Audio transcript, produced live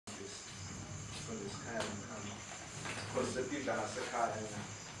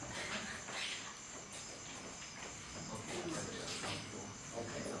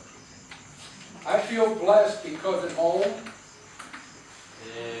I feel blessed because at home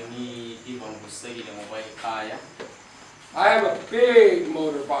I have a big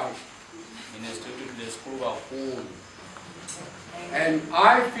motorbike. And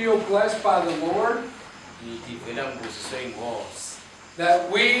I feel blessed by the Lord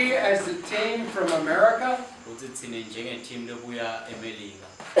that we as the team from America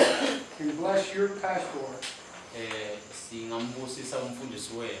can bless your pastor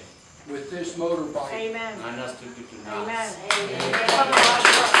with this motorbike. Amen. Amen.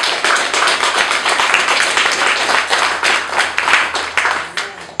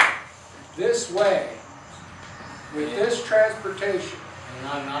 This way, with this transportation,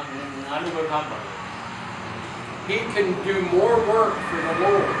 he can do more work for the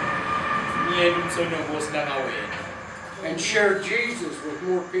Lord and share Jesus with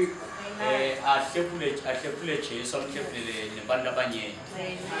more people.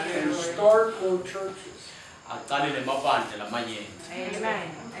 And start more churches.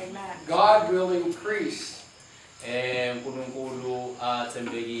 Amen. God will increase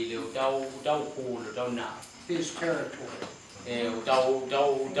His territory. Amen.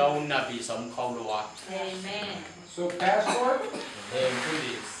 So, Pastor,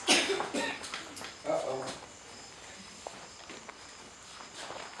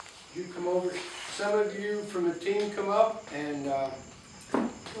 you come over. Some of you from the team come up, and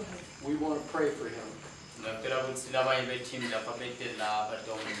we want to pray for him.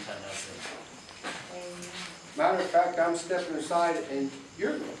 Matter of fact, I'm stepping aside, and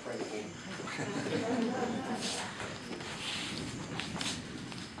you're going to pray for him.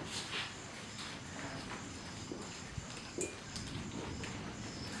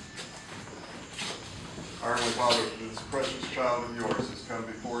 Our Heavenly Father, this precious child of yours has come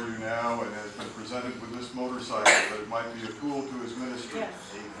before you now and has been presented with this motorcycle that it might be a tool to his ministry. Yes.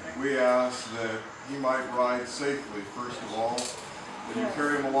 We ask that he might ride safely, first of all, that you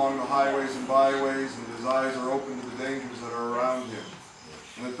carry him along the highways and byways and his eyes are open to the dangers that are around him.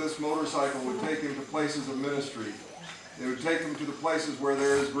 And that this motorcycle would take him to places of ministry. It would take him to the places where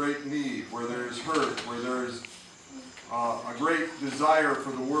there is great need, where there is hurt, where there is a great desire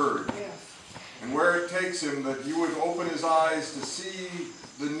for the Word. Yes. And where it takes him, that you would open his eyes to see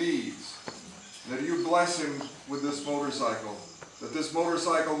the needs. That you bless him with this motorcycle. That this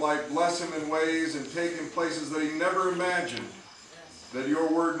motorcycle might bless him in ways and take him places that he never imagined. That your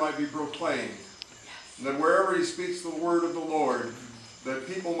word might be proclaimed. And that wherever he speaks the word of the Lord, that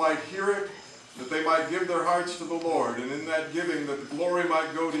people might hear it, that they might give their hearts to the Lord. And in that giving, that the glory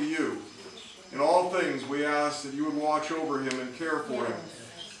might go to you. In all things, we ask that you would watch over him and care for him.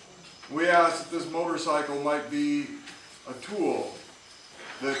 We ask that this motorcycle might be a tool,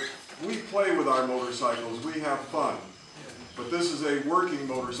 that we play with our motorcycles, we have fun. But this is a working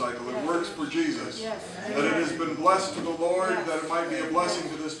motorcycle, it works for Jesus. Yes. That it has been blessed to the Lord, that it might be a blessing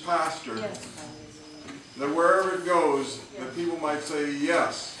to this pastor. Yes. That wherever it goes, that people might say,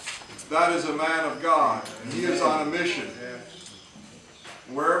 yes, that is a man of God, and he is on a mission.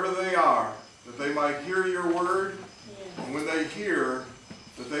 And wherever they are, that they might hear your word, and when they hear,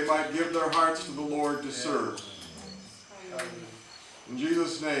 that they might give their hearts to the Lord to serve. In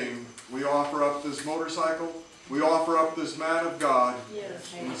Jesus' name, we offer up this motorcycle. We offer up this man of God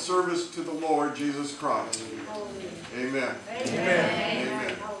in service to the Lord Jesus Christ. Amen.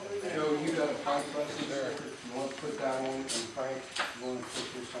 Amen. Joe, you got a pipe lesson there. You want to put that on, and Frank, you want to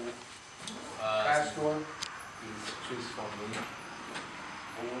put this on? Pastor? Just for me.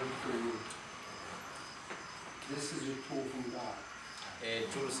 Only for you. This is a tool from God.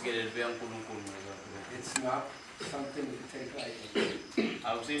 It's not something to take lightly.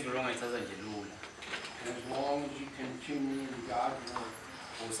 As long as you continue in God's word,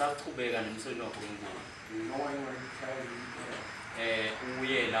 knowing what He tells you to do.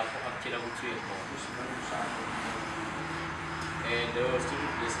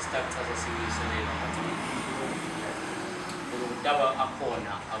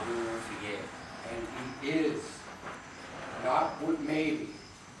 And He is, not what maybe,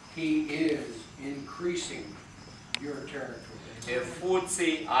 He is increasing your territory.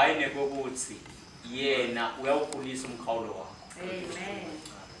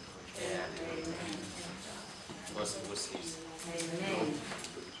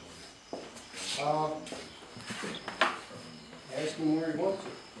 Ask him where he wants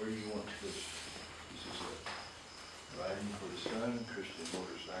it. Where do you want this? This is riding for the Sun, Christian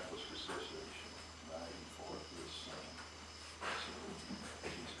Motorcyclists Association. Riding for the Sun. So,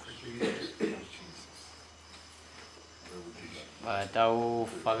 Jesus. Atau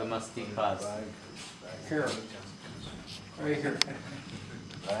pakai mastikas. Here. Right here.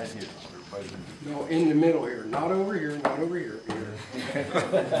 Right here. Everybody. No, in the middle here. Not over here, not over here. Here.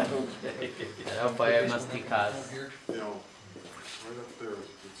 Atau pakai mastikas. You know, right up there.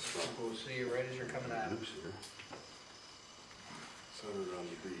 We'll see you right as you're coming out. Centered on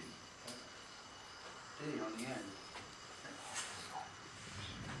the bead. On the end.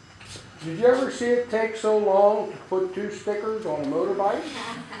 Did you ever see it take so long to put 2 stickers on a motorbike?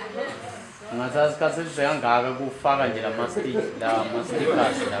 Masa kasi sayang gagagufakan dila mastikas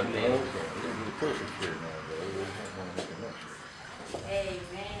lagi.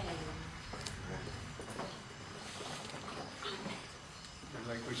 Amen. And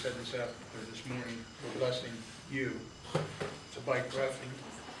like we said this morning, we're blessing you. It's a bike blessing.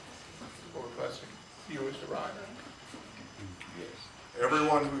 We're blessing you as the rider.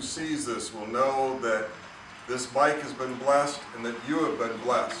 Everyone who sees this will know that this bike has been blessed and that you have been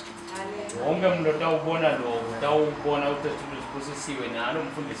blessed. Onge mndu taubona lo, taubona utasibusisiwe na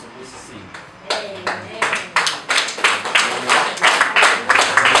alomfundisa ubusisiwe. Amen.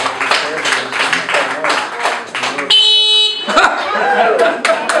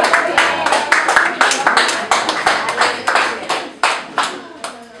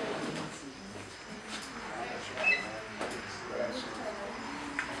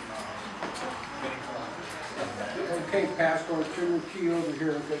 Okay, Pastor, turn your key over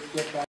here and get back.